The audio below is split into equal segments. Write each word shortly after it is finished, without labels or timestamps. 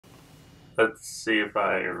Let's see if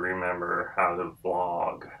I remember how to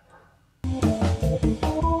vlog.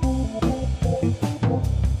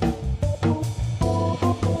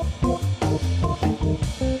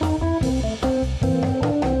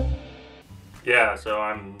 Yeah, so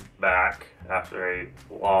I'm back after a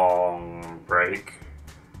long break.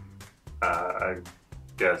 I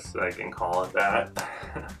guess I can call it that.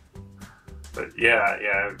 But yeah,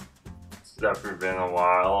 it's definitely been a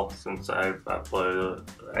while since I've uploaded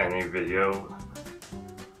any video.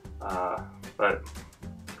 Uh, but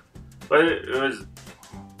it was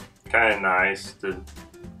kind of nice to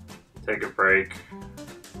take a break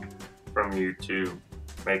from YouTube,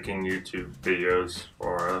 making YouTube videos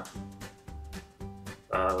for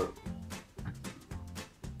a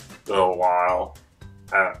little while.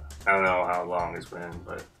 I don't know how long it's been,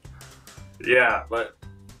 but yeah,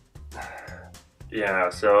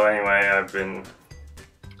 so anyway, I've been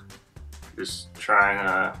just trying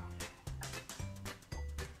to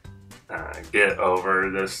get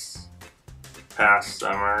over this past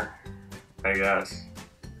summer, I guess,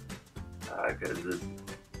 because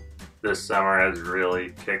this summer has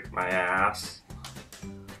really kicked my ass.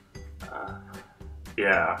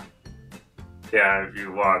 Yeah, if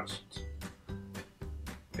you watched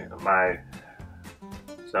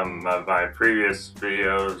some of my previous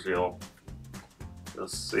videos, you'll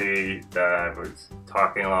see that I was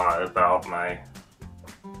talking a lot about my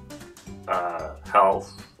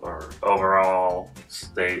health or overall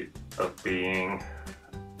state of being,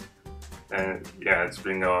 and yeah, it's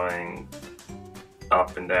been going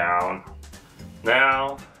up and down.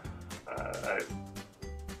 Now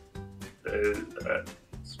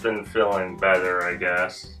it's been feeling better, I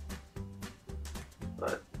guess,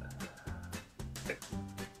 but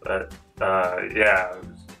yeah, it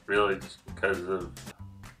was really just because of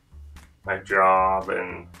my job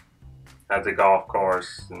and at the golf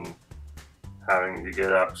course and having to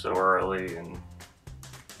get up so early and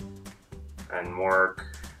work,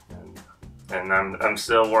 and I'm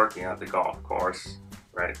still working at the golf course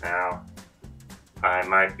right now. I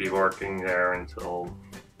might be working there until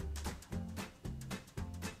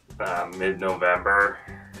mid-November,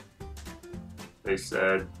 they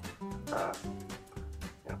said.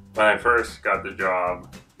 When I first got the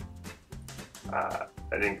job,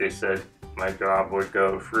 I think they said my job would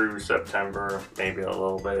go through September, maybe a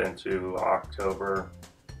little bit into October.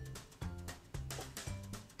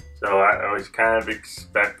 So I was kind of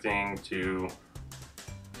expecting to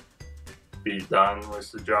be done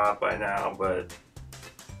with the job by now, but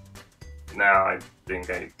now I think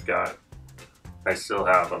I still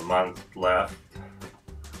have a month left.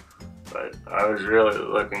 But I was really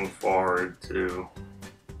looking forward to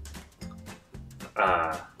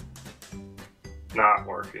not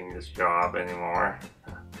working this job anymore.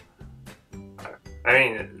 I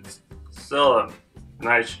mean, it's still a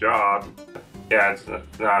nice job. Yeah, it's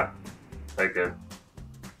not like a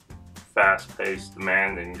fast-paced,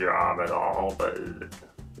 demanding job at all, but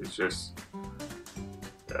it's just,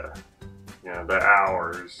 the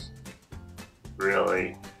hours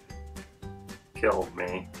really killed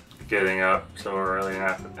me. Getting up so early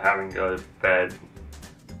and having to go to bed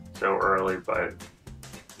so early, but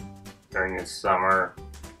during the summer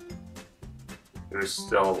it was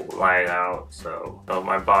still light out, so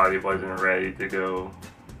my body wasn't ready to go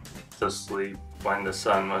to sleep when the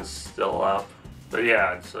sun was still up. But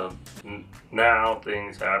yeah, so now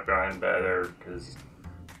things have gotten better because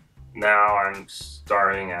now I'm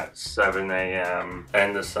starting at 7 a.m.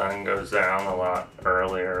 and the sun goes down a lot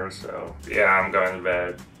earlier, so yeah, I'm going to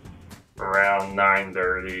bed around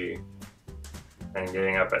 9:30 and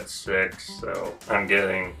getting up at 6, so I'm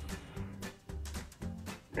getting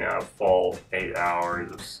a full 8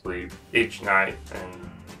 hours of sleep each night, and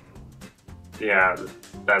yeah,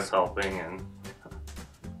 that's helping. And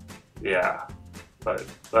yeah, but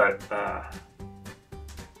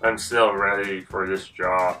I'm still ready for this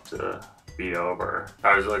job to be over.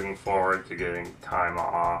 I was looking forward to getting time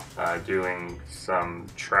off, doing some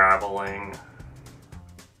traveling.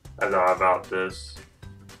 I thought about this.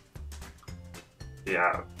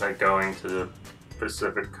 Yeah, like going to the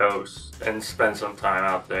Pacific Coast and spend some time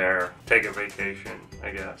out there, take a vacation,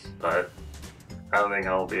 I guess. But I don't think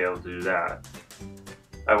I'll be able to do that.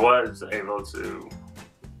 I was able to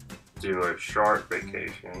do a short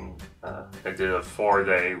vacation. I did a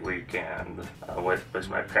 4-day weekend with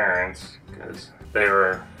my parents because they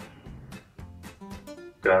were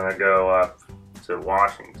gonna go up to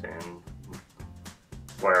Washington,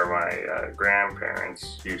 where my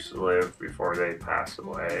grandparents used to live before they passed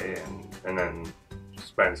away, and then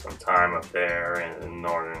spend some time up there in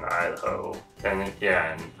northern Idaho. And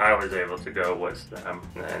yeah, and I was able to go with them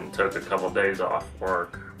and took a couple days off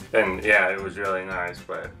work. And yeah, it was really nice,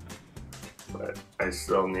 but I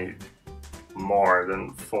still need more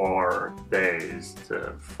than 4 days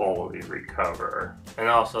to fully recover. And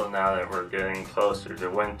also now that we're getting closer to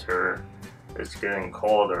winter, it's getting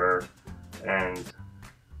colder and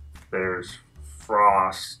there's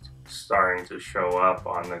frost starting to show up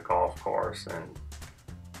on the golf course, and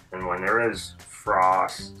when there is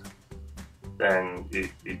frost, then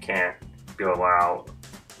you can't go out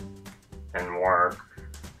and work,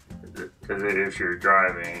 because if you're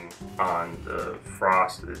driving on the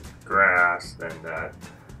frosted grass, then that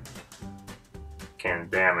can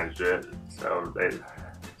damage it.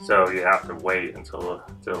 So you have to wait until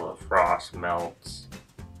the frost melts,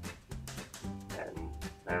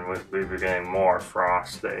 and we've been getting more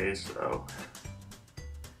frost days, so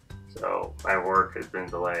my work has been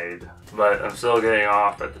delayed, but I'm still getting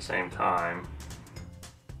off at the same time,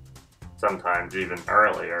 sometimes even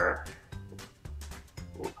earlier.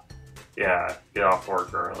 Yeah, get off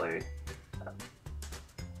work early.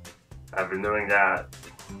 I've been doing that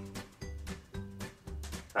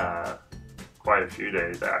quite a few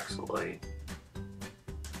days, actually.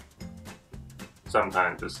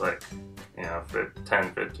 Sometimes it's like,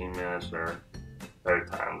 10-15 minutes, or other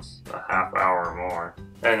times a half hour or more.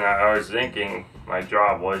 And I was thinking my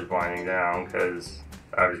job was winding down because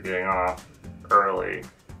I was getting off early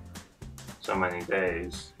so many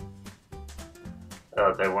days.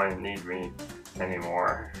 They wouldn't need me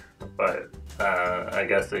anymore, but I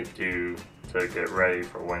guess they do to get ready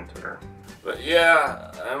for winter. But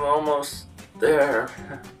yeah, I'm almost there,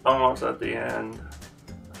 almost at the end.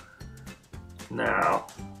 Now,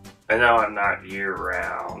 I know I'm not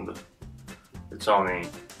year-round. It's only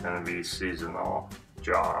going to be a seasonal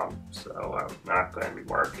job, so I'm not going to be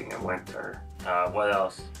working in winter. What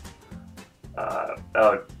else?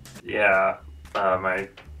 Oh yeah, my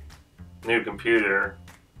new computer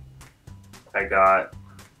I got,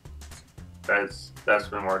 that's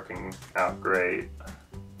been working out great,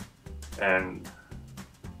 and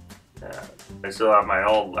I still have my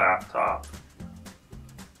old laptop.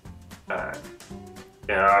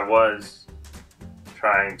 I was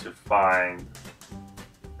trying to find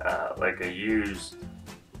like a used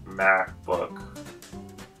MacBook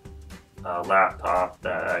laptop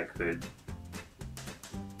that I could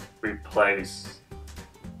replace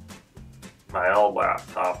my old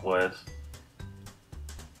laptop with,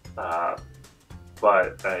 but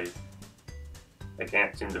I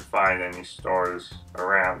can't seem to find any stores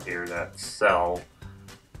around here that sell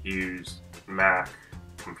used Mac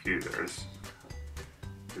computers.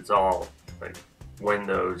 It's all like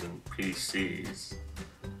Windows and PCs.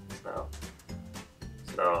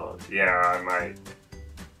 So yeah, I might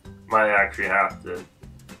actually have to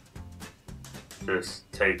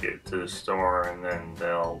just take it to the store, and then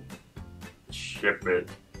they'll ship it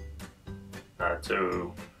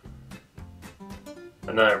to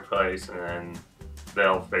another place, and then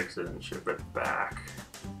they'll fix it and ship it back.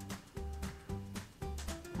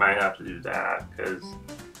 Might have to do that because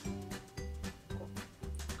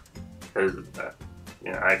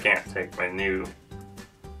I can't take my new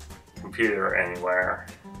computer anywhere.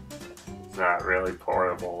 It's not really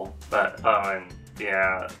portable. But and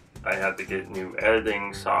yeah, I had to get new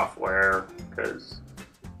editing software because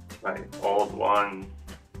my old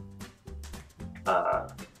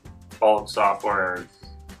software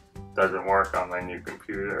doesn't work on my new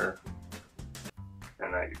computer,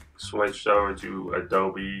 and I switched over to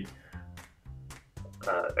Adobe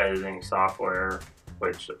editing software,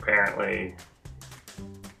 which apparently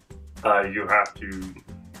you have to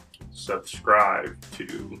subscribe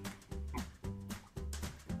to.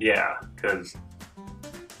 Yeah, because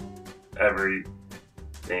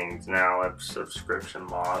everything's now a subscription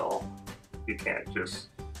model. You can't just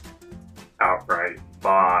outright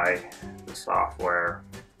buy the software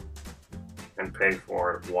and pay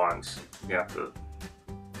for it once. You have to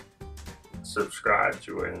subscribe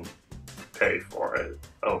to it and pay for it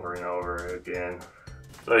over and over again.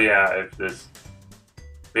 So yeah, if this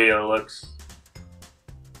video looks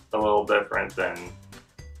a little different, then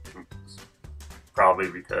it's probably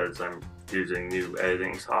because I'm using new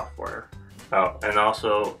editing software. Oh, and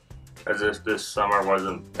also, as if this summer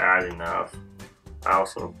wasn't bad enough, I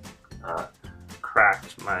also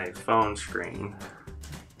cracked my phone screen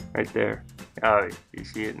right there. Oh, you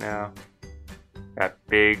see it now? That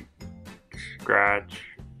big scratch.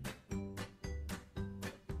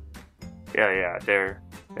 Yeah, there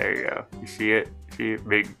you go. You see it? See it?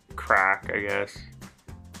 Big crack, I guess.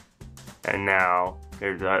 And now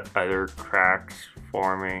there's other cracks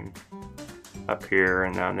forming up here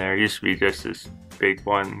and down there. It used to be just this big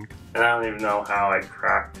one, and I don't even know how I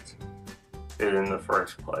cracked it in the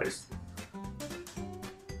first place.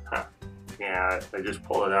 Huh. Yeah, I just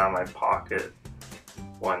pulled it out of my pocket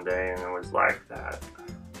one day and it was like that.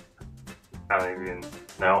 I don't even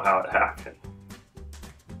know how it happened.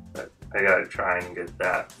 But I gotta try and get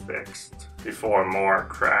that fixed before more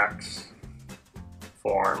cracks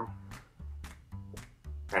form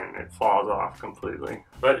and it falls off completely.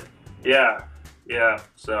 But yeah,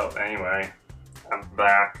 so anyway, I'm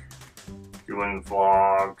back doing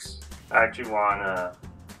vlogs. I actually wanna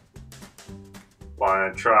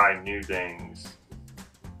try new things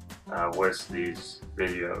with these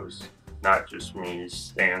videos, not just me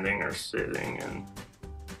standing or sitting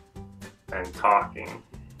and talking.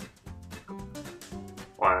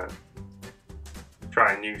 Want to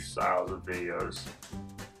try new styles of videos,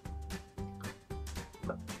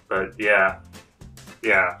 but yeah,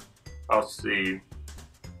 I'll see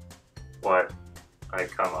what I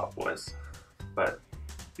come up with. But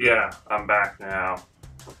yeah, I'm back now.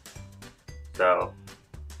 So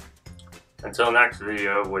until next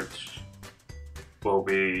video, which will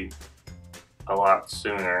be a lot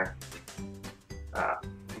sooner,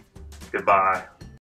 goodbye.